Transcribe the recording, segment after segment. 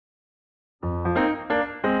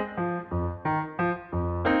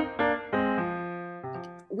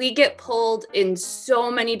we get pulled in so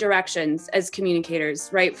many directions as communicators,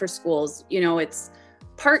 right? For schools, it's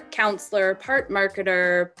part counselor, part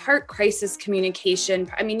marketer, part crisis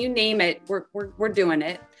communication. I mean, you name it, we're doing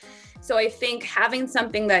it. So I think having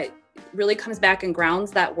something that really comes back and grounds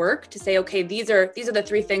that work to say, okay, these are the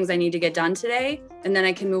three things I need to get done today, and then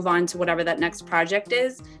I can move on to whatever that next project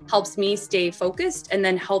is, helps me stay focused and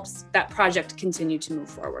then helps that project continue to move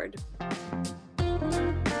forward.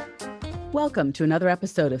 Welcome to another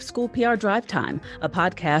episode of School PR Drive Time, a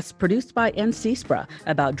podcast produced by NCSPRA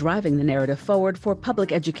about driving the narrative forward for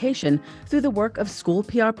public education through the work of school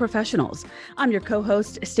PR professionals. I'm your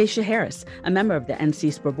co-host, Stacia Harris, a member of the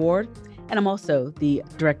NCSPRA board, and I'm also the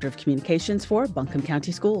Director of Communications for Buncombe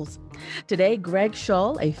County Schools. Today, Greg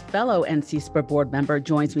Shull, a fellow NCSPRA board member,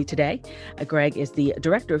 joins me today. Greg is the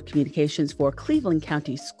Director of Communications for Cleveland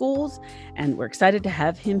County Schools, and we're excited to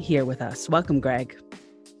have him here with us. Welcome, Greg.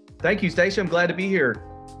 Thank you, Stacia. I'm glad to be here.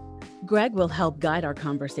 Greg will help guide our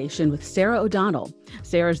conversation with Sarah O'Donnell.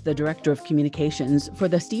 Sarah's the Director of Communications for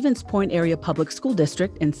the Stevens Point Area Public School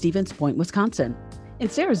District in Stevens Point, Wisconsin.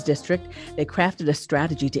 In Sarah's district, they crafted a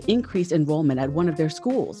strategy to increase enrollment at one of their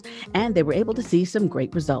schools, and they were able to see some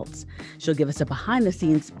great results. She'll give us a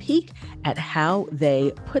behind-the-scenes peek at how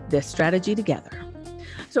they put this strategy together.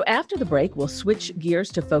 So after the break, we'll switch gears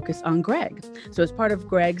to focus on Greg. So as part of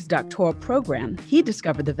Greg's doctoral program, he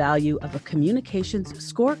discovered the value of a communications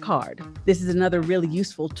scorecard. This is another really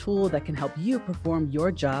useful tool that can help you perform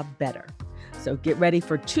your job better. So get ready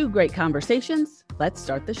for two great conversations. Let's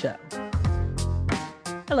start the show.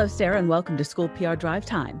 Hello, Sarah, and welcome to School PR Drive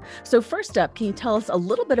Time. So first up, can you tell us a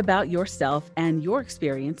little bit about yourself and your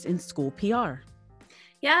experience in school PR?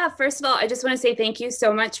 Yeah, first of all, I just want to say thank you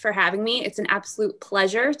so much for having me. It's an absolute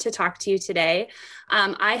pleasure to talk to you today.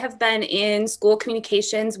 I have been in school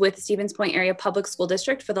communications with Stevens Point Area Public School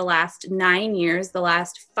District for the last 9 years. The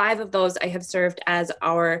last 5 of those I have served as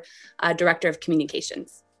our Director of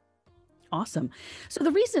Communications. Awesome. So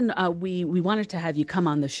the reason we wanted to have you come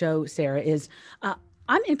on the show, Sarah, is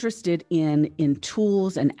I'm interested in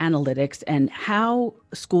tools and analytics and how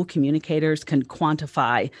school communicators can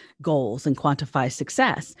quantify goals and quantify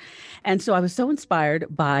success. And so I was so inspired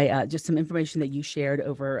by just some information that you shared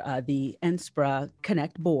over the NCSPRA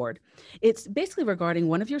Connect board. It's basically regarding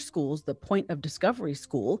one of your schools, the Point of Discovery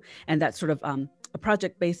School, and that's sort of a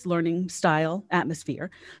project-based learning style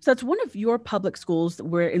atmosphere. So it's one of your public schools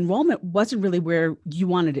where enrollment wasn't really where you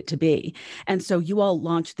wanted it to be. And so you all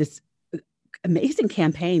launched this amazing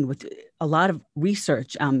campaign with a lot of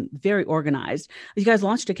research, very organized. You guys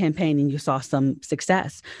launched a campaign and you saw some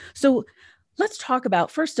success. So let's talk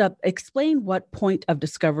about, first up, explain what Point of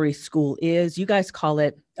Discovery School is. You guys call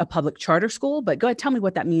it a public charter school, but go ahead, tell me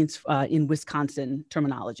what that means in Wisconsin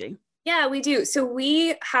terminology. Yeah, we do. So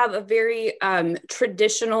we have a very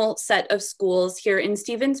traditional set of schools here in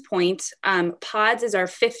Stevens Point. PODS is our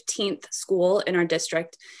 15th school in our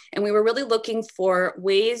district, and we were really looking for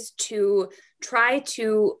ways to try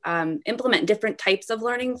to implement different types of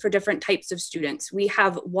learning for different types of students. We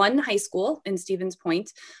have one high school in Stevens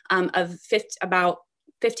Point of about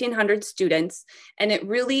 1,500 students, and it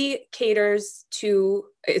really caters to,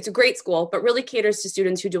 it's a great school, but really caters to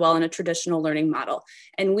students who do well in a traditional learning model.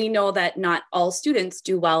 And we know that not all students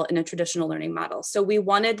do well in a traditional learning model. So we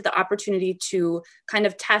wanted the opportunity to kind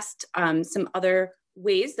of test some other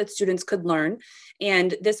ways that students could learn.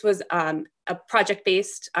 And this was a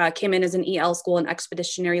project-based, came in as an EL school, an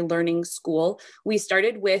expeditionary learning school. We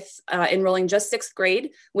started with enrolling just 6th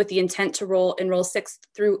grade with the intent to enroll 6th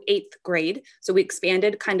through 8th grade. So we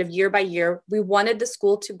expanded kind of year by year. We wanted the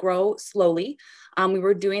school to grow slowly. We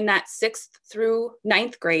were doing that 6th through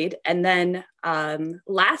 9th grade. And then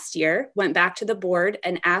last year went back to the board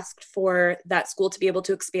and asked for that school to be able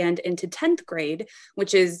to expand into 10th grade,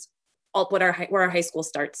 which is where our high school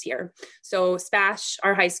starts here. So SPASH,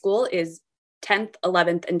 our high school, is 10th,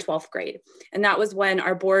 11th, and 12th grade. And that was when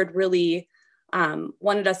our board really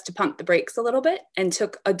wanted us to pump the brakes a little bit and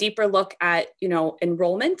took a deeper look at,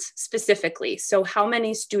 enrollment specifically. So how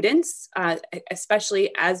many students,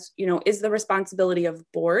 especially as, is the responsibility of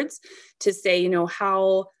boards to say,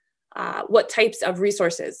 what types of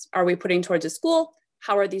resources are we putting towards a school?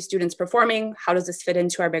 How are these students performing? How does this fit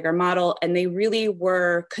into our bigger model? And they really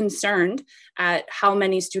were concerned at how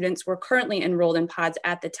many students were currently enrolled in PODS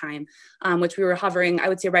at the time, which we were hovering, I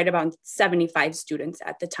would say, right about 75 students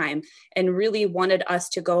at the time, and really wanted us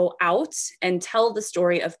to go out and tell the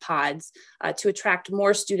story of PODS to attract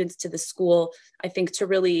more students to the school. I think to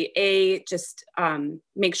really, just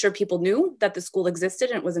make sure people knew that the school existed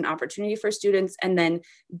and it was an opportunity for students, and then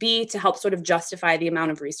B, to help sort of justify the amount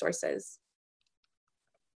of resources.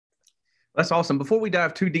 That's awesome. Before we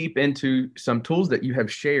dive too deep into some tools that you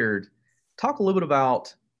have shared, talk a little bit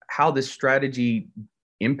about how this strategy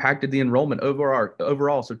impacted the enrollment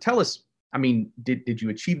overall. So tell us, I mean, did you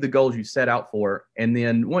achieve the goals you set out for? And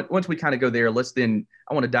then once we kind of go there, I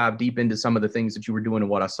want to dive deep into some of the things that you were doing and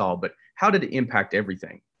what I saw, but how did it impact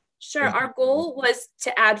everything? Sure. Our goal was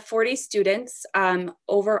to add 40 students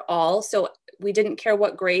overall. So we didn't care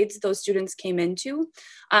what grades those students came into.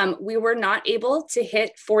 We were not able to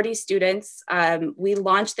hit 40 students. We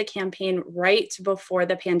launched the campaign right before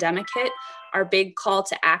the pandemic hit. Our big call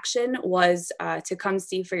to action was to come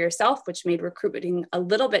see for yourself, which made recruiting a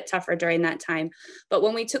little bit tougher during that time. But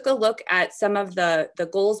when we took a look at some of the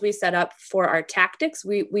goals we set up for our tactics,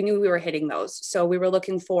 we knew we were hitting those. So we were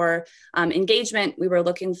looking for engagement.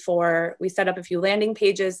 We set up a few landing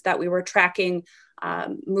pages that we were tracking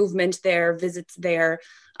movement there, visits there.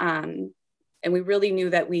 And we really knew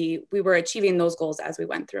that we were achieving those goals as we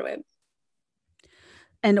went through it.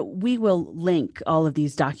 And we will link all of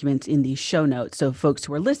these documents in the show notes. So folks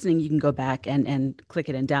who are listening, you can go back and click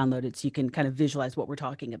it and download it so you can kind of visualize what we're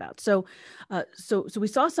talking about. So we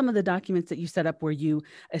saw some of the documents that you set up where you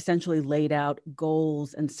essentially laid out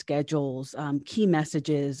goals and schedules, key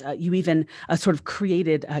messages. You even sort of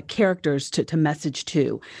created characters to message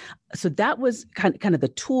to. So that was kind of the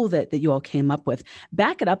tool that you all came up with.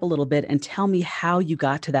 Back it up a little bit and tell me how you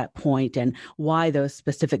got to that point and why those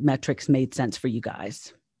specific metrics made sense for you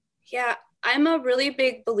guys. Yeah, I'm a really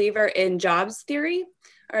big believer in jobs theory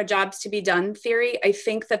or jobs to be done theory. I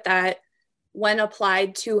think that when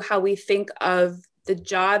applied to how we think of the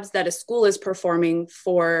jobs that a school is performing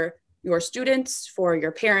for your students, for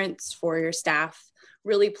your parents, for your staff,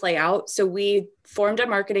 really play out. So we formed a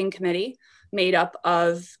marketing committee made up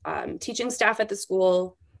of teaching staff at the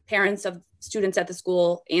school, parents of students at the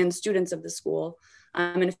school, and students of the school,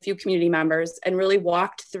 and a few community members, and really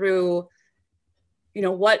walked through,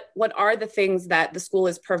 what are the things that the school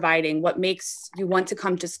is providing? What makes you want to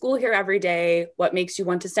come to school here every day? What makes you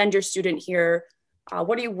want to send your student here?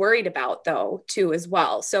 What are you worried about, though, too, as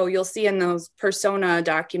well? So you'll see in those persona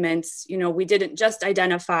documents, we didn't just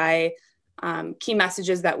identify key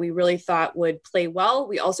messages that we really thought would play well.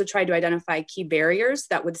 We also tried to identify key barriers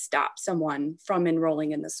that would stop someone from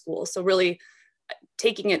enrolling in the school. So really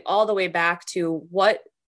taking it all the way back to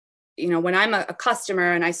when I'm a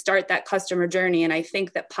customer and I start that customer journey and I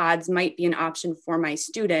think that pods might be an option for my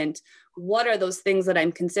student, what are those things that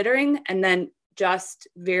I'm considering? And then just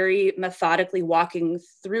very methodically walking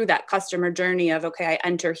through that customer journey of, okay, I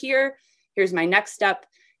enter here, here's my next step.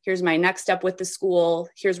 Here's my next step with the school.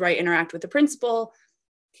 Here's where I interact with the principal.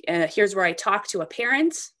 Here's where I talk to a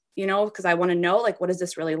parent, because I want to know, what is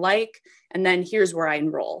this really like? And then here's where I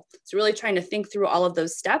enroll. So really trying to think through all of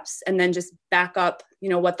those steps and then just back up,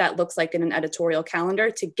 what that looks like in an editorial calendar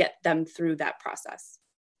to get them through that process.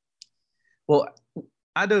 Well,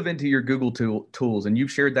 I dove into your Google tools and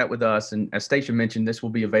you've shared that with us. And as Stacia mentioned, this will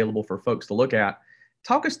be available for folks to look at.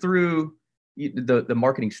 Talk us through the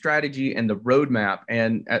marketing strategy and the roadmap.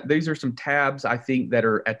 And these are some tabs, I think, that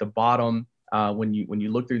are at the bottom. When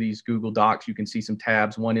you look through these Google Docs, you can see some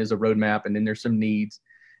tabs. One is a roadmap, and then there's some needs.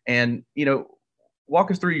 And, walk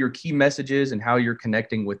us through your key messages and how you're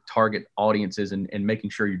connecting with target audiences and making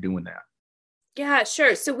sure you're doing that. Yeah,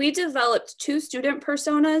 sure. So we developed 2 student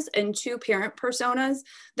personas and 2 parent personas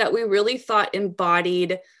that we really thought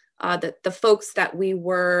embodied the folks that we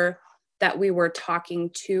were talking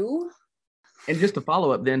to. And just to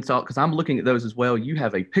follow up then, so because I'm looking at those as well, you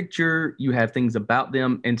have a picture, you have things about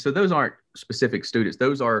them. And so those aren't specific students.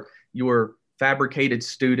 Those are your fabricated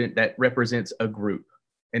student that represents a group.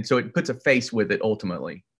 And so it puts a face with it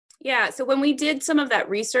ultimately. Yeah. So when we did some of that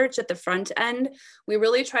research at the front end, we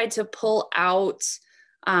really tried to pull out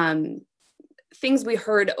things we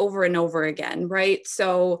heard over and over again, right?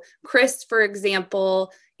 So Chris, for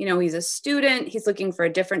example, he's a student, he's looking for a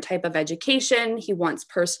different type of education. He wants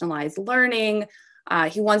personalized learning.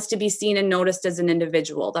 He wants to be seen and noticed as an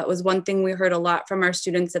individual. That was one thing we heard a lot from our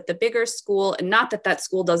students at the bigger school. And not that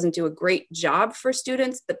school doesn't do a great job for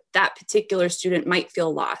students, but that particular student might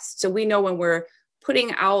feel lost. So we know when we're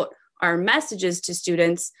putting out our messages to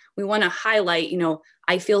students, we want to highlight,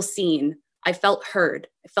 I feel seen. I felt heard.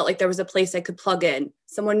 I felt like there was a place I could plug in.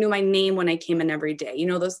 Someone knew my name when I came in every day.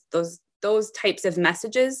 Those types of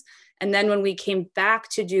messages. And then when we came back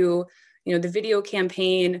to do, the video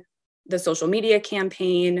campaign, the social media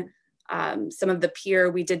campaign, some of the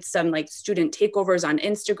peer, we did some student takeovers on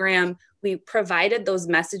Instagram. We provided those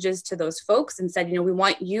messages to those folks and said, we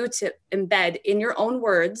want you to embed in your own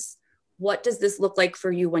words, what does this look like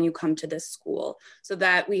for you when you come to this school? So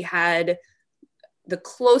that we had the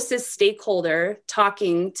closest stakeholder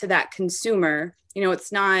talking to that consumer.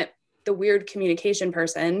 It's not the weird communication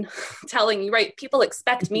person telling you, right? People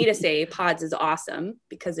expect me to say Pods is awesome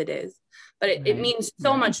because it is, but it means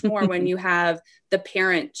so much more when you have the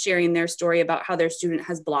parent sharing their story about how their student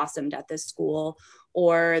has blossomed at this school,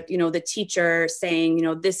 or, the teacher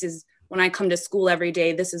saying, this is, when I come to school every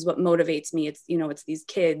day, this is what motivates me. It's, it's these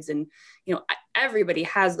kids, and, everybody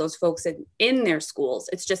has those folks in their schools.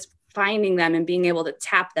 It's just finding them and being able to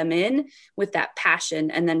tap them in with that passion,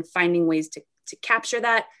 and then finding ways to capture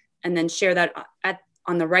that and then share that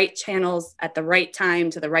on the right channels at the right time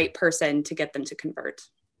to the right person to get them to convert.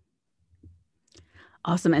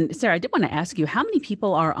 Awesome. And Sarah, I did want to ask you, how many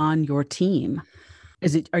people are on your team?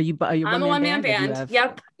 Are you I'm a one-man band?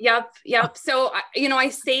 Yep. So, I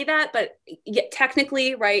say that, but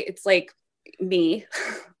technically, right, it's like me,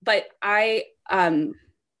 but I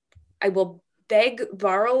will beg,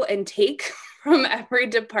 borrow, and take from every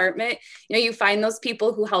department. You find those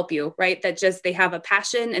people who help you, right? That just, they have a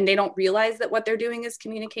passion and they don't realize that what they're doing is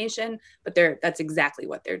communication, but that's exactly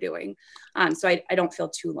what they're doing. So I don't feel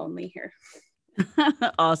too lonely here.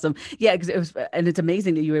 Awesome. Yeah, because it's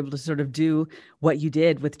amazing that you were able to sort of do what you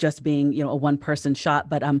did with just being, a one-person shop.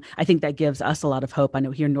 But I think that gives us a lot of hope. I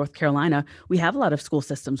know here in North Carolina, we have a lot of school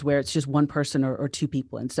systems where it's just one person or two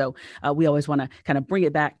people. And so we always want to kind of bring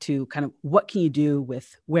it back to kind of what can you do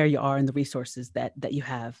with where you are and the resources that you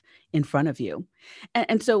have in front of you.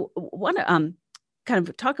 And so want to kind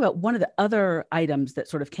of talk about one of the other items that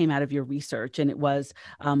sort of came out of your research, and it was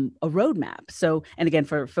a roadmap. So, and again,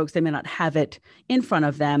 for folks, they may not have it in front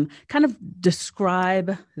of them, kind of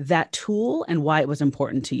describe that tool and why it was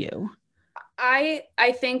important to you. I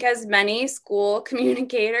think, as many school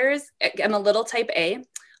communicators, I'm a little type A.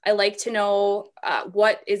 I like to know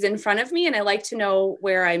what is in front of me, and I like to know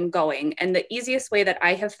where I'm going. And the easiest way that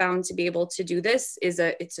I have found to be able to do this is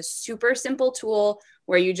it's a super simple tool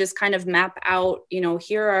where you just kind of map out,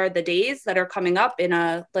 here are the days that are coming up in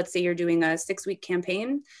let's say you're doing a 6-week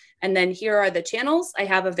campaign. And then here are the channels I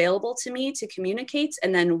have available to me to communicate,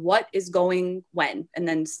 and then what is going when, and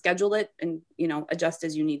then schedule it and, adjust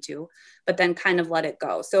as you need to, but then kind of let it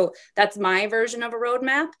go. So that's my version of a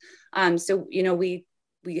roadmap. So,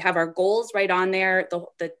 we have our goals right on there.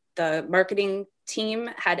 The marketing team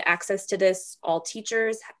had access to this. All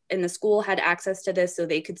teachers in the school had access to this, so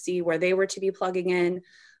they could see where they were to be plugging in.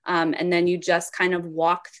 And then you just kind of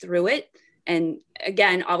walk through it. And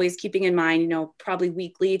again, always keeping in mind, probably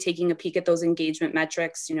weekly, taking a peek at those engagement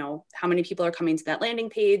metrics. How many people are coming to that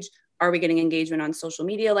landing page? Are we getting engagement on social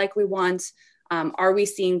media like we want? Are we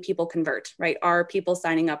seeing people convert, right? Are people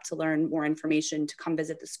signing up to learn more information, to come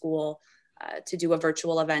visit the school, to do a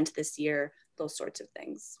virtual event this year, those sorts of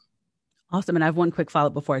things. Awesome. And I have one quick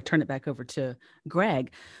follow-up before I turn it back over to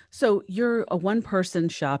Greg. So you're a one-person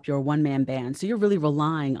shop, you're a one-man band. So you're really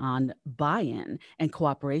relying on buy-in and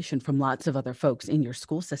cooperation from lots of other folks in your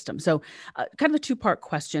school system. So kind of a two-part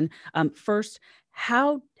question. First,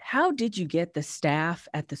 how did you get the staff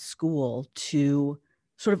at the school to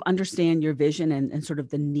sort of understand your vision and sort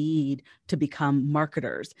of the need to become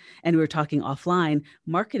marketers? And we were talking offline,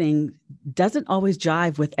 marketing doesn't always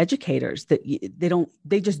jive with educators. That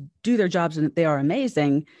they just do their jobs and they are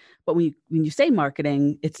amazing. But when you say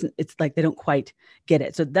marketing, it's like they don't quite get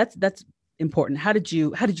it. So that's important. How did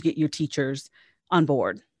you get your teachers on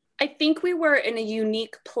board? I think we were in a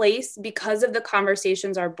unique place because of the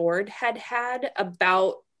conversations our board had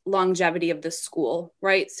about longevity of the school,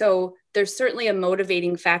 right? So there's certainly a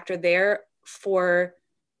motivating factor there for,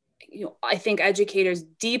 I think educators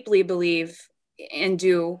deeply believe and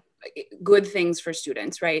do good things for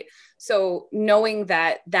students, right? So knowing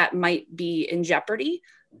that might be in jeopardy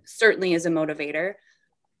certainly is a motivator.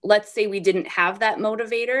 Let's say we didn't have that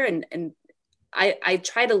motivator, and I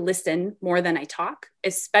try to listen more than I talk,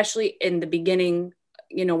 especially in the beginning,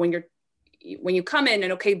 when you come in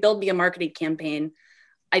and, okay, build me a marketing campaign.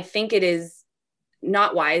 I think it is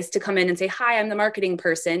not wise to come in and say, hi, I'm the marketing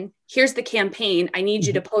person. Here's the campaign. I need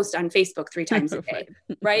you to post on Facebook 3 times a day,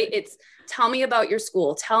 right? It's tell me about your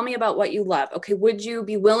school. Tell me about what you love. Okay, would you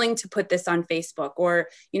be willing to put this on Facebook? Or,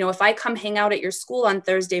 if I come hang out at your school on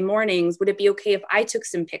Thursday mornings, would it be okay if I took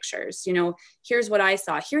some pictures? Here's what I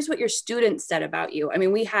saw. Here's what your students said about you. I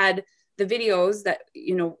mean, we had the videos that,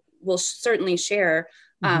 we'll certainly share.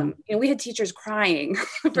 We had teachers crying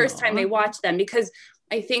the first time they watched them, because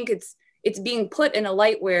I think it's being put in a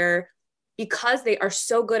light where, because they are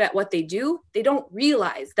so good at what they do, they don't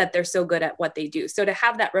realize that they're so good at what they do. So to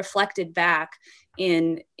have that reflected back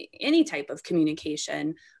in any type of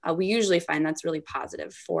communication, we usually find that's really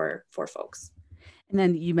positive for folks. And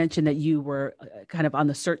then you mentioned that you were kind of on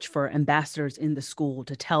the search for ambassadors in the school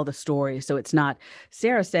to tell the story. So it's not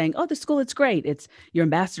Sarah saying, "Oh, the school is great." It's your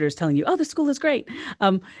ambassadors telling you, "Oh, the school is great."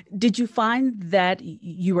 Did you find that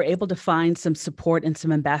you were able to find some support and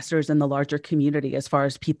some ambassadors in the larger community as far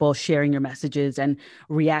as people sharing your messages and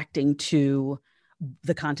reacting to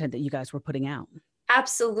the content that you guys were putting out?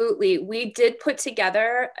 Absolutely. We did put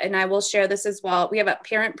together, and I will share this as well. We have a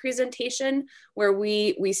parent presentation where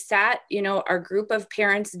we sat, our group of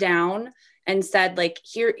parents down and said, like,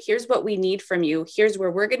 here's what we need from you. Here's where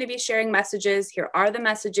we're going to be sharing messages. Here are the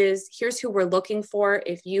messages. Here's who we're looking for.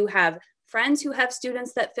 If you have friends who have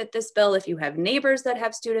students that fit this bill, if you have neighbors that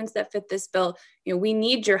have students that fit this bill, we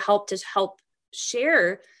need your help to help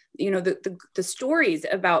share, the stories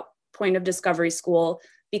about Point of Discovery School.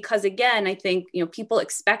 Because again, I think, people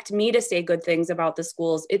expect me to say good things about the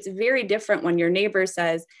schools. It's very different when your neighbor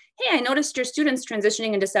says, "Hey, I noticed your students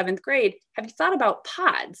transitioning into 7th grade. Have you thought about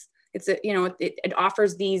pods? It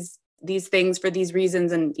offers these things for these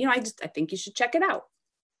reasons. And, I think you should check it out."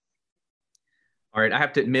 All right. I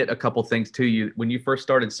have to admit a couple things to you. When you first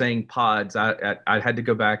started saying pods, I had to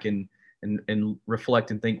go back and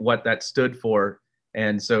reflect and think what that stood for.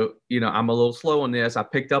 And so, I'm a little slow on this. I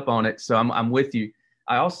picked up on it. So I'm with you.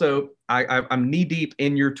 I'm knee deep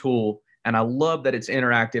in your tool, and I love that it's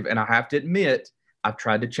interactive. And I have to admit, I've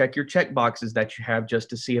tried to check your check boxes that you have just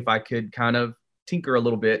to see if I could kind of tinker a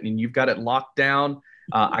little bit, and you've got it locked down.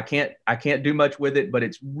 I can't do much with it, but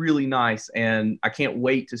it's really nice, and I can't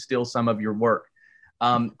wait to steal some of your work.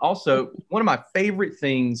 Also, one of my favorite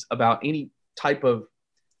things about any type of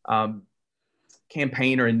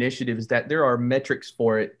campaign or initiative is that there are metrics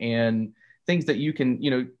for it and things that you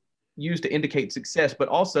can, use to indicate success, but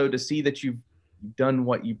also to see that you've done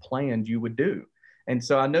what you planned you would do. And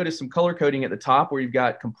so I noticed some color coding at the top where you've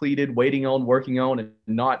got completed, waiting on, working on, and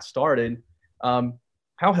not started.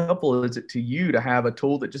 How helpful is it to you to have a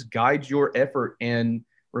tool that just guides your effort and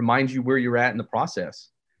reminds you where you're at in the process?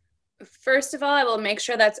 First of all, I will make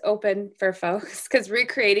sure that's open for folks because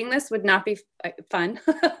recreating this would not be fun.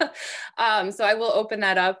 So I will open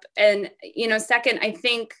that up. And, second, I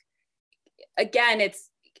think, again,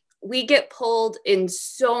 we get pulled in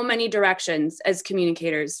so many directions as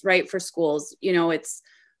communicators, right? For schools, it's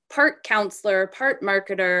part counselor, part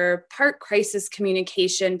marketer, part crisis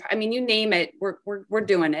communication. I mean, you name it, we're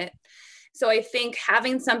doing it. So I think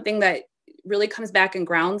having something that really comes back and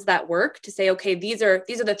grounds that work to say, okay, these are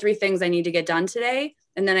the 3 things I need to get done today.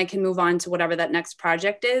 And then I can move on to whatever that next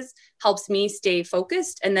project is, helps me stay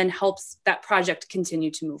focused and then helps that project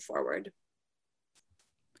continue to move forward.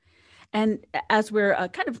 And as we're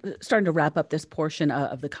kind of starting to wrap up this portion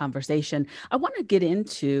of the conversation, I want to get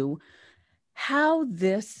into how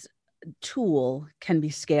this tool can be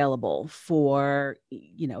scalable for,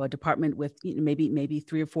 a department with maybe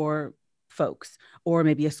 3 or 4 folks, or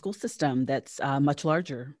maybe a school system that's much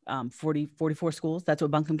larger, 44 schools. That's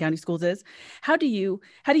what Buncombe County Schools is. How do you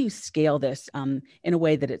scale this in a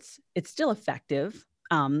way that it's still effective,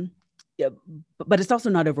 but it's also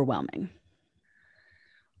not overwhelming?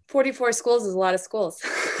 44 schools is a lot of schools.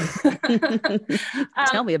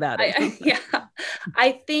 Tell me about it.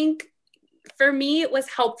 I think for me, it was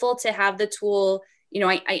helpful to have the tool.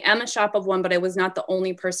 I am a shop of one, but I was not the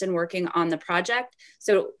only person working on the project.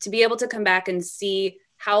 So to be able to come back and see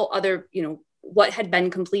how what had been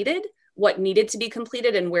completed, what needed to be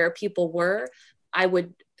completed, and where people were, I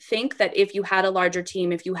would think that if you had a larger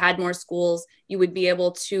team, if you had more schools, you would be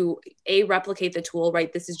able to replicate the tool,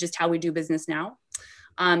 right? This is just how we do business now.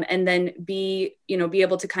 And then be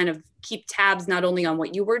able to kind of keep tabs not only on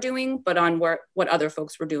what you were doing, but on what other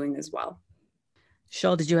folks were doing as well.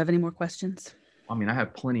 Shaul, did you have any more questions? I mean, I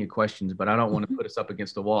have plenty of questions, but I don't want to put us up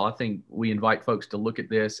against the wall. I think we invite folks to look at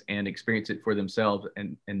this and experience it for themselves,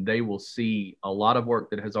 and they will see a lot of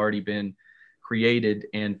work that has already been created.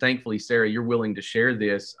 And thankfully, Sarah, you're willing to share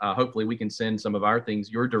this. Hopefully we can send some of our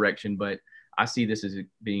things your direction, but I see this as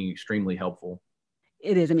being extremely helpful.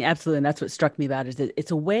 It is. I mean, absolutely. And that's what struck me about it, is that it's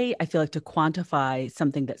a way, I feel like, to quantify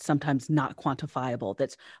something that's sometimes not quantifiable,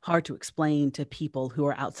 that's hard to explain to people who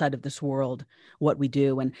are outside of this world what we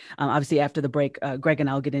do. And obviously after the break, Greg and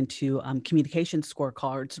I'll get into communication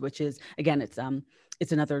scorecards, which is, again, it's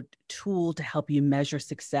another tool to help you measure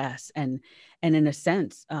success. And in a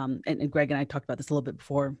sense, and Greg and I talked about this a little bit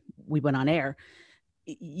before we went on air,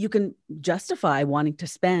 you can justify wanting to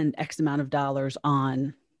spend X amount of dollars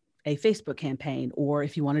on a Facebook campaign, or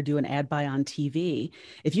if you want to do an ad buy on TV,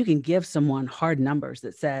 if you can give someone hard numbers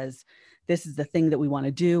that says, this is the thing that we want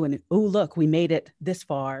to do, and oh, look, we made it this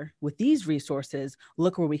far with these resources,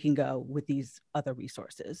 look where we can go with these other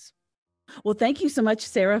resources. Well, thank you so much,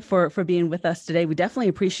 Sarah, for being with us today. We definitely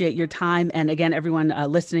appreciate your time. And again, everyone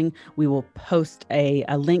listening, we will post a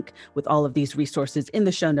link with all of these resources in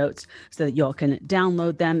the show notes so that y'all can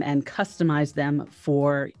download them and customize them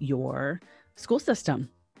for your school system.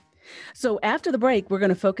 So after the break, we're going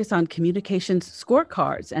to focus on communications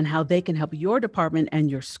scorecards and how they can help your department and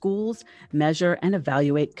your schools measure and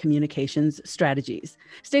evaluate communications strategies.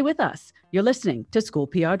 Stay with us. You're listening to School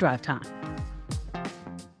PR Drive Time.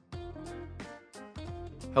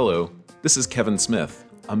 Hello, this is Kevin Smith,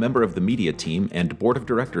 a member of the media team and board of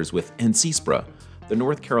directors with NCSPRA, the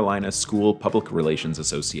North Carolina School Public Relations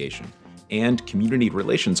Association, and community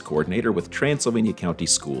relations coordinator with Transylvania County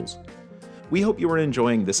Schools. We hope you are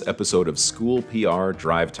enjoying this episode of School PR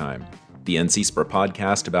Drive Time, the NCSPRA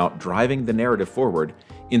podcast about driving the narrative forward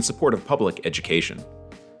in support of public education.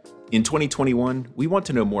 In 2021, we want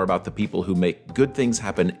to know more about the people who make good things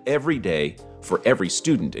happen every day for every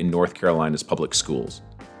student in North Carolina's public schools.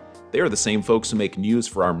 They are the same folks who make news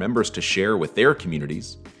for our members to share with their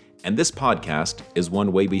communities, and this podcast is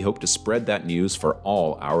one way we hope to spread that news for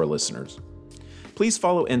all our listeners. Please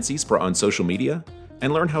follow NCSPRA on social media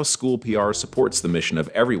and learn how School PR supports the mission of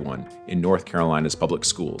everyone in North Carolina's public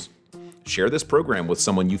schools. Share this program with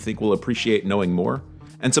someone you think will appreciate knowing more,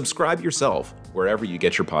 and subscribe yourself wherever you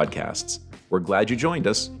get your podcasts. We're glad you joined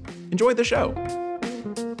us. Enjoy the show.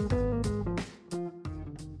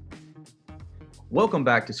 Welcome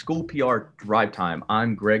back to School PR Drive Time.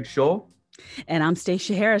 I'm Greg Shull. And I'm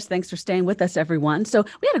Stacia Harris. Thanks for staying with us, everyone. So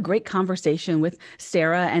we had a great conversation with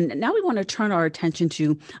Sarah, and now we want to turn our attention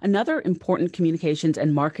to another important communications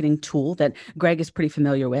and marketing tool that Greg is pretty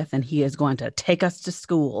familiar with, and he is going to take us to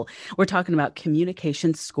school. We're talking about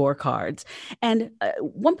communications scorecards. And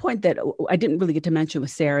one point that I didn't really get to mention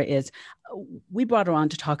with Sarah is we brought her on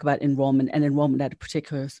to talk about enrollment at a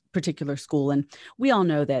particular school. And we all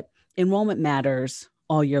know that enrollment matters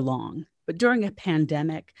all year long. But during a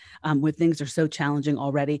pandemic, when things are so challenging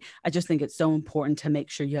already, I just think it's so important to make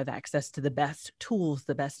sure you have access to the best tools,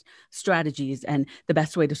 the best strategies, and the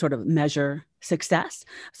best way to sort of measure success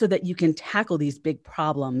so that you can tackle these big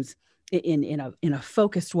problems in a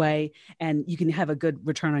focused way, and you can have a good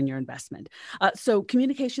return on your investment. So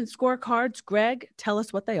communication scorecards, Greg, tell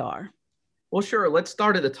us what they are. Well, sure. Let's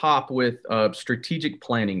start at the top with strategic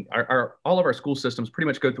planning. All of our school systems pretty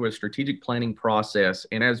much go through a strategic planning process.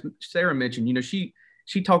 And as Sarah mentioned, she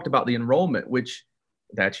talked about the enrollment, which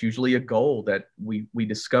that's usually a goal that we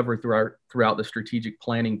discover throughout the strategic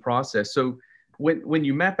planning process. So when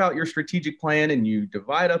you map out your strategic plan and you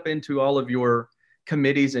divide up into all of your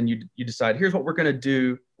committees and you decide, here's what we're going to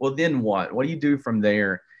do. Well, then what? What do you do from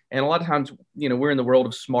there? And a lot of times, we're in the world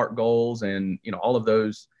of SMART goals and, all of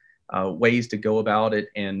those ways to go about it,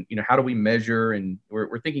 and how do we measure? And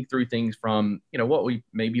we're thinking through things from what we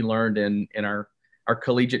maybe learned in our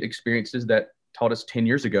collegiate experiences that taught us 10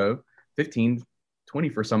 years ago, 15, 20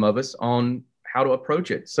 for some of us, on how to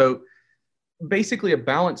approach it. So basically, a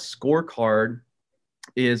balanced scorecard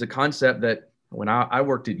is a concept that when I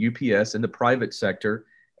worked at UPS in the private sector,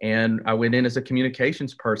 and I went in as a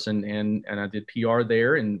communications person, and I did PR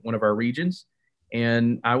there in one of our regions.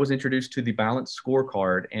 And I was introduced to the balanced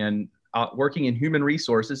scorecard. And working in human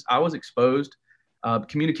resources, I was exposed.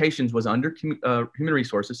 Communications was under human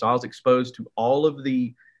resources, so I was exposed to all of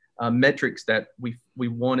the metrics that we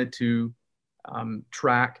wanted to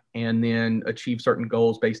track and then achieve certain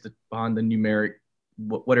goals based upon the numeric,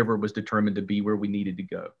 whatever was determined to be where we needed to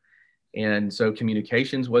go. And so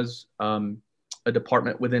communications was a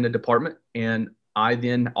department within a department, and I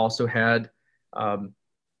then also had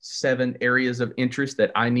 7 areas of interest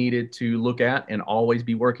that I needed to look at and always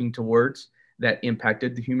be working towards that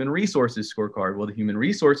impacted the human resources scorecard. Well, the human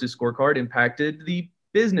resources scorecard impacted the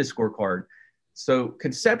business scorecard. So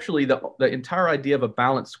conceptually, the entire idea of a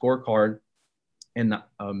balanced scorecard and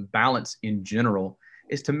balance in general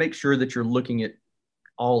is to make sure that you're looking at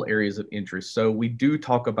all areas of interest. So we do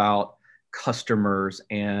talk about customers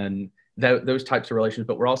and those types of relations,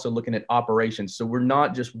 but we're also looking at operations. So we're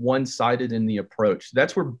not just one-sided in the approach.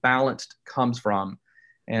 That's where balanced comes from.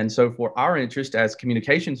 And so for our interest as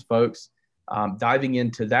communications folks, diving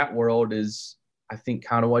into that world is, I think,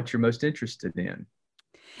 kind of what you're most interested in.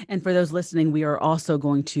 And for those listening, we are also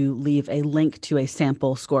going to leave a link to a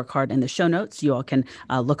sample scorecard in the show notes. You all can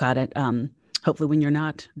look at it, hopefully when you're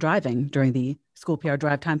not driving during the School PR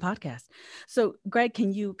Drive Time podcast. So, Greg,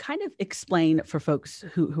 can you kind of explain for folks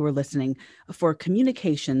who are listening, for a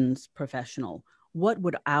communications professional, what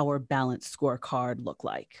would our balanced scorecard look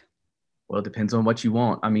like? Well, it depends on what you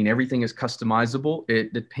want. I mean, everything is customizable.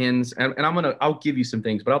 It depends. And I'll give you some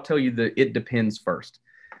things, but I'll tell you that it depends first.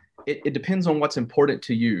 it depends on what's important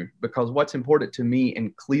to you, because what's important to me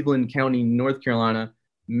in Cleveland County, North Carolina,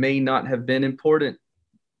 may not have been important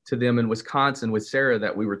to them in Wisconsin with Sarah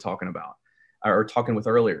that we were talking about or talking with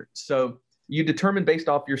earlier. So you determine based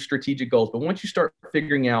off your strategic goals. But once you start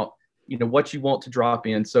figuring out, what you want to drop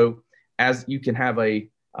in, so as you can have a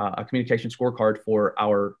communication scorecard for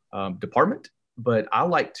our department, but I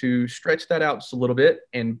like to stretch that out just a little bit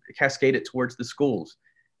and cascade it towards the schools.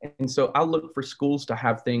 And so I look for schools to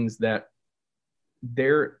have things that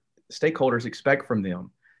their stakeholders expect from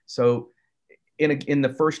them. So in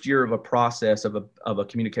the first year of a process of a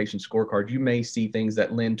communication scorecard, you may see things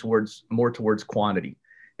that lend more towards quantity.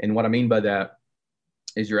 And what I mean by that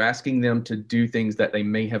is you're asking them to do things that they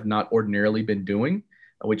may have not ordinarily been doing,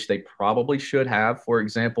 which they probably should have. For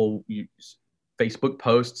example, Facebook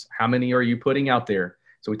posts, how many are you putting out there?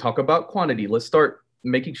 So we talk about quantity. Let's start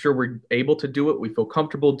making sure we're able to do it. We feel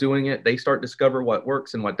comfortable doing it. They start to discover what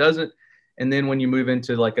works and what doesn't. And then when you move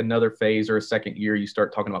into like another phase or a second year, you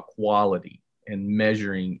start talking about quality and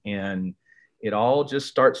measuring, and it all just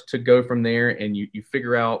starts to go from there. And you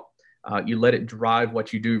figure out, you let it drive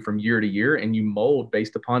what you do from year to year, and you mold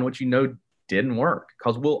based upon what didn't work,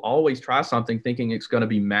 because we'll always try something thinking it's going to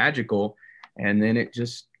be magical, and then it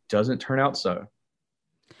just doesn't turn out so.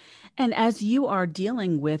 And as you are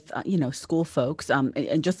dealing with, school folks,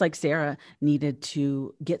 and just like Sarah needed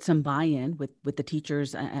to get some buy-in with the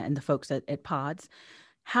teachers and the folks at PODS,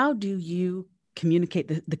 how do you communicate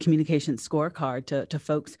the communication scorecard to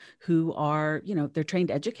folks who are, they're trained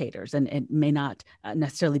educators and may not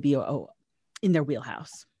necessarily be in their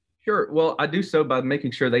wheelhouse? Sure. Well, I do so by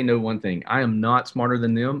making sure they know one thing. I am not smarter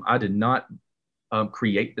than them. I did not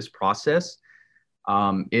create this process.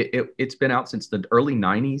 It's been out since the early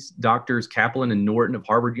 90s. Doctors Kaplan and Norton of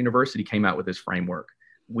Harvard University came out with this framework.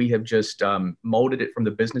 We have just molded it from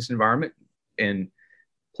the business environment and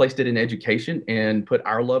placed it in education and put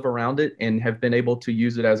our love around it, and have been able to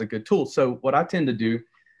use it as a good tool. So what I tend to do,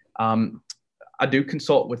 I do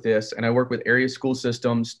consult with this, and I work with area school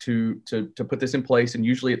systems to put this in place. And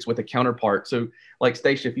usually it's with a counterpart. So like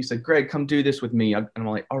Stacia, if you said, Greg, come do this with me, I'm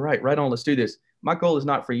like, all right, right on, let's do this. My goal is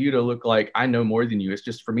not for you to look like I know more than you. It's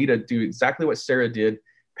just for me to do exactly what Sarah did,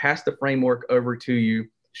 pass the framework over to you,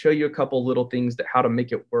 show you a couple little things that how to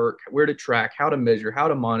make it work, where to track, how to measure, how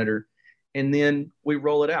to monitor, and then we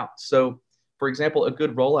roll it out. So for example, a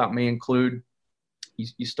good rollout may include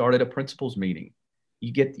you start at a principals meeting.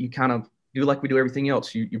 You kind of do like we do everything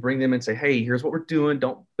else. You bring them and say, hey, here's what we're doing.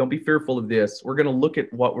 Don't be fearful of this. We're going to look at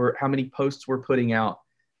how many posts we're putting out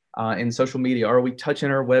in social media. Are we touching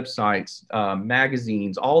our websites,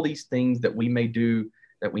 magazines, all these things that we may do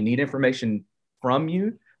that we need information from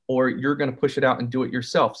you, or you're going to push it out and do it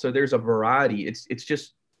yourself. So there's a variety. It's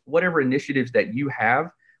just whatever initiatives that you have,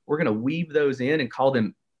 we're going to weave those in and call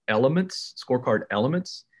them elements, scorecard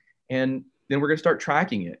elements. And then we're going to start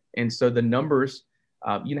tracking it. And so the numbers,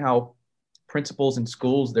 how principals in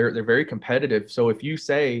schools, they're very competitive. So if you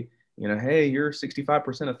say, hey, you're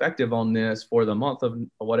 65% effective on this for the month of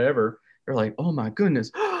whatever, they're like, oh my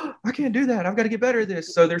goodness, I can't do that. I've got to get better at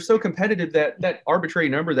this. So they're so competitive that arbitrary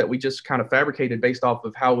number that we just kind of fabricated based off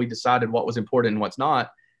of how we decided what was important and what's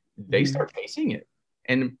not, they start chasing it.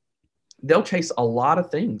 And they'll chase a lot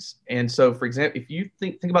of things. And so, for example, if you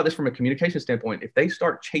think about this from a communication standpoint, if they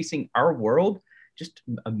start chasing our world, just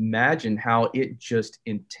imagine how it just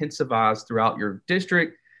intensifies throughout your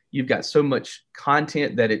district. You've got so much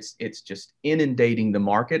content that it's just inundating the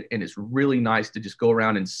market, and it's really nice to just go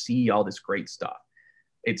around and see all this great stuff.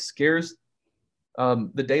 It scares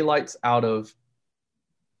the daylights out of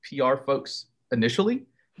PR folks initially,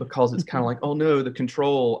 because it's kind of like, oh no, the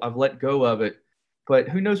control, I've let go of it. But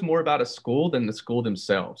who knows more about a school than the school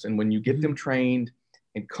themselves? And when you get them trained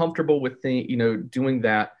and comfortable with doing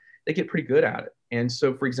that, they get pretty good at it. And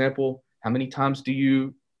so, for example, how many times do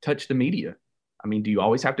you touch the media? I mean, do you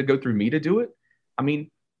always have to go through me to do it? I mean,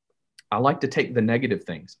 I like to take the negative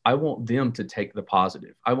things. I want them to take the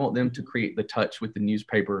positive. I want them to create the touch with the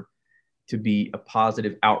newspaper to be a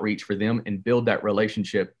positive outreach for them and build that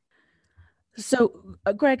relationship. So,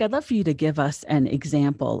 Greg, I'd love for you to give us an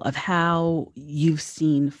example of how you've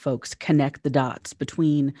seen folks connect the dots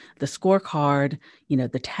between the scorecard,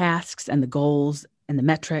 the tasks and the goals and the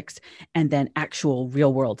metrics, and then actual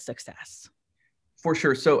real world success. For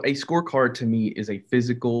sure. So a scorecard to me is a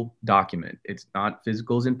physical document. It's not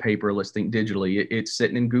physical as in paper. Let's think digitally. It's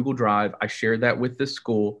sitting in Google Drive. I share that with the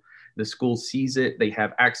school. The school sees it. They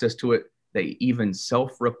have access to it. They even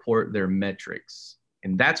self-report their metrics.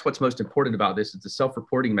 And that's what's most important about this, is the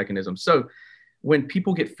self-reporting mechanism. So when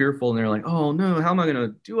people get fearful and they're like, oh no, how am I going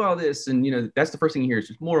to do all this? And that's the first thing you hear is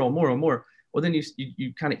just more. Well, then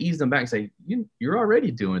you kind of ease them back and say, you're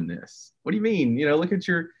already doing this. What do you mean? Look at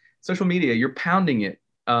your social media. You're pounding it.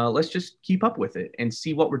 Let's just keep up with it and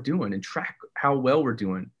see what we're doing and track how well we're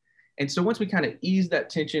doing. And so once we kind of ease that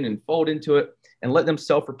tension and fold into it and let them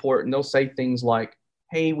self-report, and they'll say things like,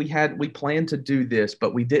 hey, we planned to do this,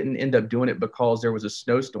 but we didn't end up doing it because there was a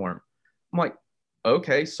snowstorm. I'm like,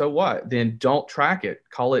 okay, so what? Then don't track it.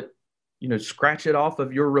 Call it, scratch it off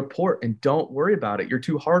of your report and don't worry about it. You're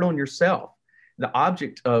too hard on yourself. The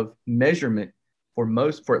object of measurement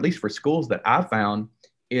for at least for schools that I found,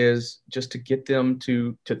 is just to get them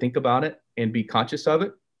to think about it and be conscious of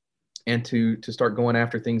it, and to start going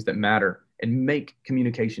after things that matter and make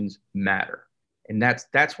communications matter. And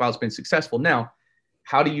that's why it's been successful. Now,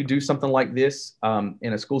 how do you do something like this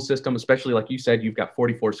in a school system, especially like you said, you've got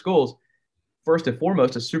 44 schools? First and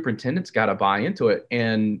foremost, a superintendent's got to buy into it.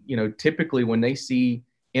 And, typically when they see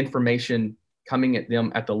information coming at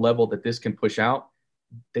them at the level that this can push out,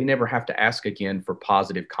 they never have to ask again for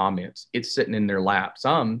positive comments. It's sitting in their lap.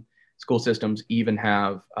 Some school systems even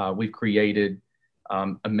have, we've created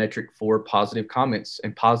a metric for positive comments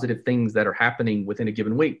and positive things that are happening within a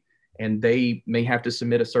given week. And they may have to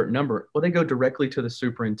submit a certain number. Well, they go directly to the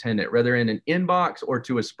superintendent, whether in an inbox or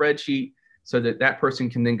to a spreadsheet, so that person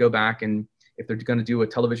can then go back, and if they're going to do a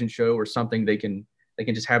television show or something, they can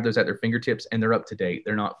just have those at their fingertips, and they're up to date.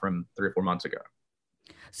 They're not from 3 or 4 months ago.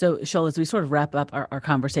 So, Shoal, as we sort of wrap up our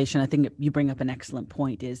conversation, I think you bring up an excellent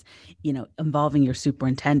point, is, involving your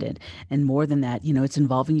superintendent. And more than that, it's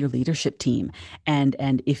involving your leadership team.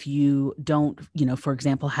 And if you don't, for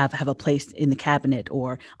example, have a place in the cabinet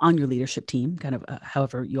or on your leadership team, kind of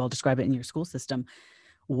however you all describe it in your school system,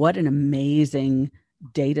 what an amazing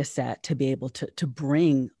data set to be able to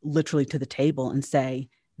bring literally to the table and say,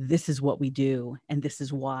 this is what we do, and this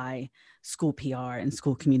is why school PR and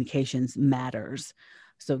school communications matters.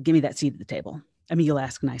 So give me that seat at the table. I mean, you'll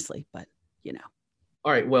ask nicely, but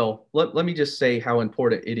All right. Well, let me just say how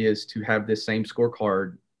important it is to have this same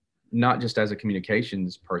scorecard, not just as a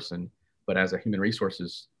communications person, but as a human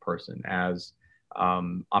resources person, as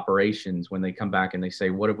operations, when they come back and they say,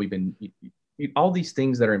 what have we been, all these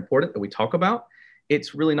things that are important that we talk about.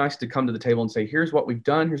 It's really nice to come to the table and say, here's what we've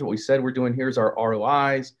done. Here's what we said we're doing. Here's our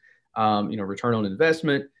ROIs, return on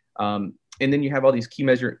investment. And then you have all these key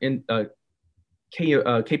measure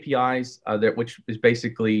KPIs, which is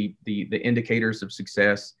basically the indicators of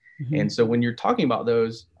success. Mm-hmm. And so when you're talking about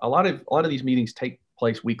those, a lot of these meetings take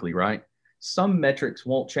place weekly, right? Some metrics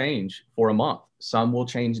won't change for a month. Some will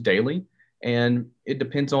change daily. And it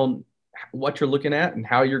depends on what you're looking at and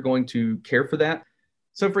how you're going to care for that.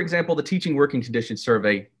 So for example, the teaching working conditions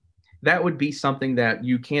survey, that would be something that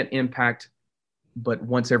you can't impact but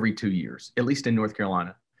once every 2 years, at least in North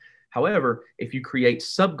Carolina. However, if you create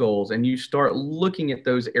sub-goals and you start looking at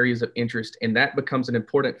those areas of interest, and that becomes an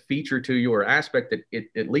important feature to your aspect, that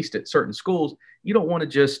at least at certain schools, you don't want to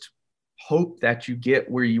just hope that you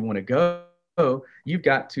get where you want to go. You've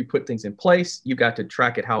got to put things in place. You've got to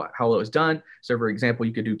track it, how it was done. So for example,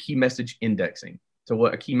 you could do key message indexing. So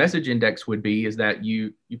what a key message index would be is that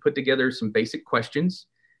you put together some basic questions,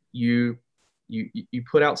 you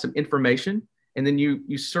put out some information, and then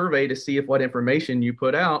you survey to see if what information you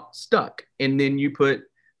put out stuck. And then you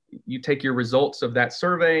take your results of that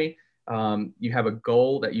survey. You have a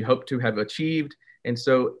goal that you hope to have achieved. And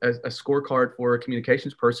so a scorecard for a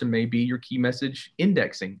communications person may be your key message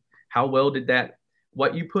indexing. How well did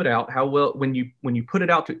what you put out, how well, when you put it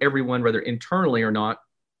out to everyone, whether internally or not,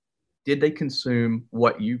 did they consume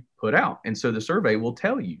what you put out? And so the survey will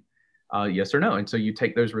tell you yes or no. And so you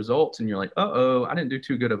take those results and you're like, I didn't do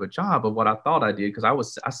too good of a job of what I thought I did, because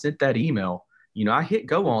I sent that email. I hit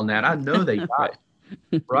go on that. I know they got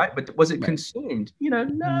it, right? But was it consumed?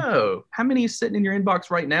 No. How many is sitting in your inbox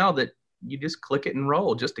right now that you just click it and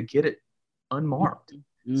roll just to get it unmarked?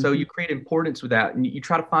 Mm-hmm. So you create importance with that, and you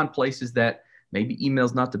try to find places that maybe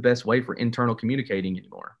email's not the best way for internal communicating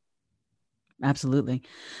anymore. Absolutely.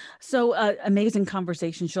 So amazing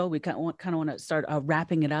conversation, Shoal. We kind of want to start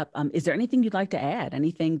wrapping it up. Is there anything you'd like to add?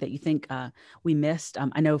 Anything that you think we missed?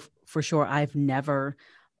 I know for sure I've never,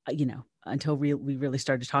 until we really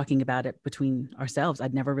started talking about it between ourselves,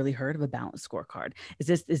 I'd never really heard of a balanced scorecard.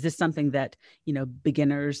 Is this something that,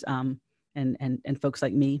 beginners and folks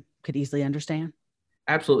like me could easily understand?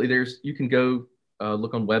 Absolutely. You can go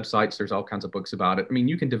look on websites. There's all kinds of books about it. I mean,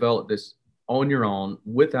 you can develop this on your own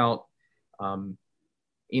without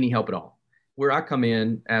any help at all. Where I come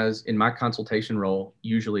in my consultation role,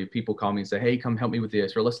 usually people call me and say, hey, come help me with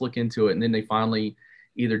this, or let's look into it. And then they finally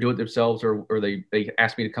either do it themselves or they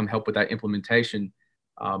ask me to come help with that implementation.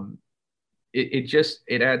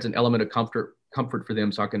 It adds an element of comfort for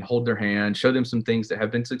them so I can hold their hand, show them some things that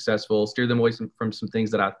have been successful, steer them away from some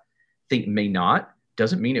things that I think may not.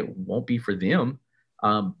 Doesn't mean it won't be for them.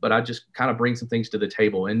 But I just kind of bring some things to the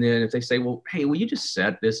table. And then if they say, well, hey, will you just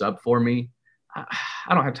set this up for me?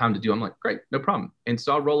 I don't have time to do. I'm like, great, no problem. And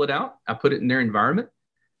so I'll roll it out. I put it in their environment.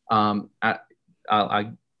 I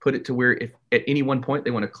put it to where if at any one point they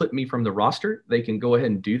want to clip me from the roster, they can go ahead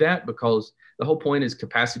and do that, because the whole point is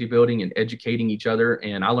capacity building and educating each other.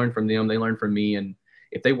 And I learn from them, they learn from me. And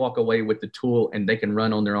if they walk away with the tool and they can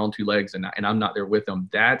run on their own two legs and I'm not there with them,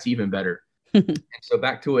 that's even better. And so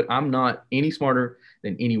back to it, I'm not any smarter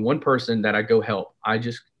than any one person that I go help. I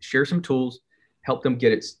just share some tools, help them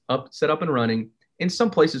get it set up and running. In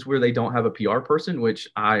some places where they don't have a PR person, which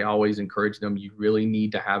I always encourage them, you really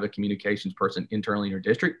need to have a communications person internally in your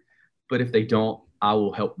district. But if they don't, I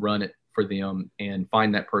will help run it for them and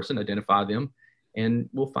find that person, identify them, and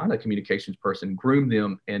we'll find a communications person, groom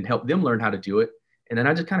them, and help them learn how to do it. And then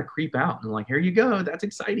I just kind of creep out and I'm like, here you go. That's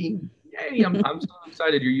exciting. Yay. I'm so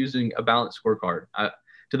excited you're using a balanced scorecard,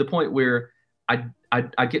 to the point where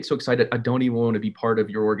I get so excited. I don't even want to be part of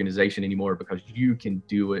your organization anymore, because you can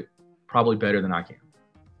do it probably better than I can.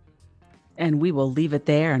 And we will leave it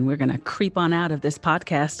there, and we're going to creep on out of this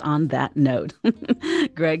podcast on that note.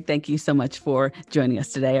 Greg, thank you so much for joining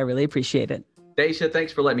us today. I really appreciate it. Daisha,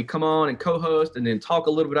 thanks for letting me come on and co-host and then talk a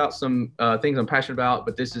little bit about some things I'm passionate about.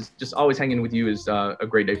 But this is just always hanging with you is a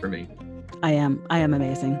great day for me. I am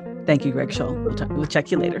amazing. Thank you, Greg Scholl. We'll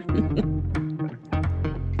check you later.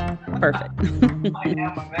 Perfect. I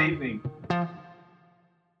am amazing.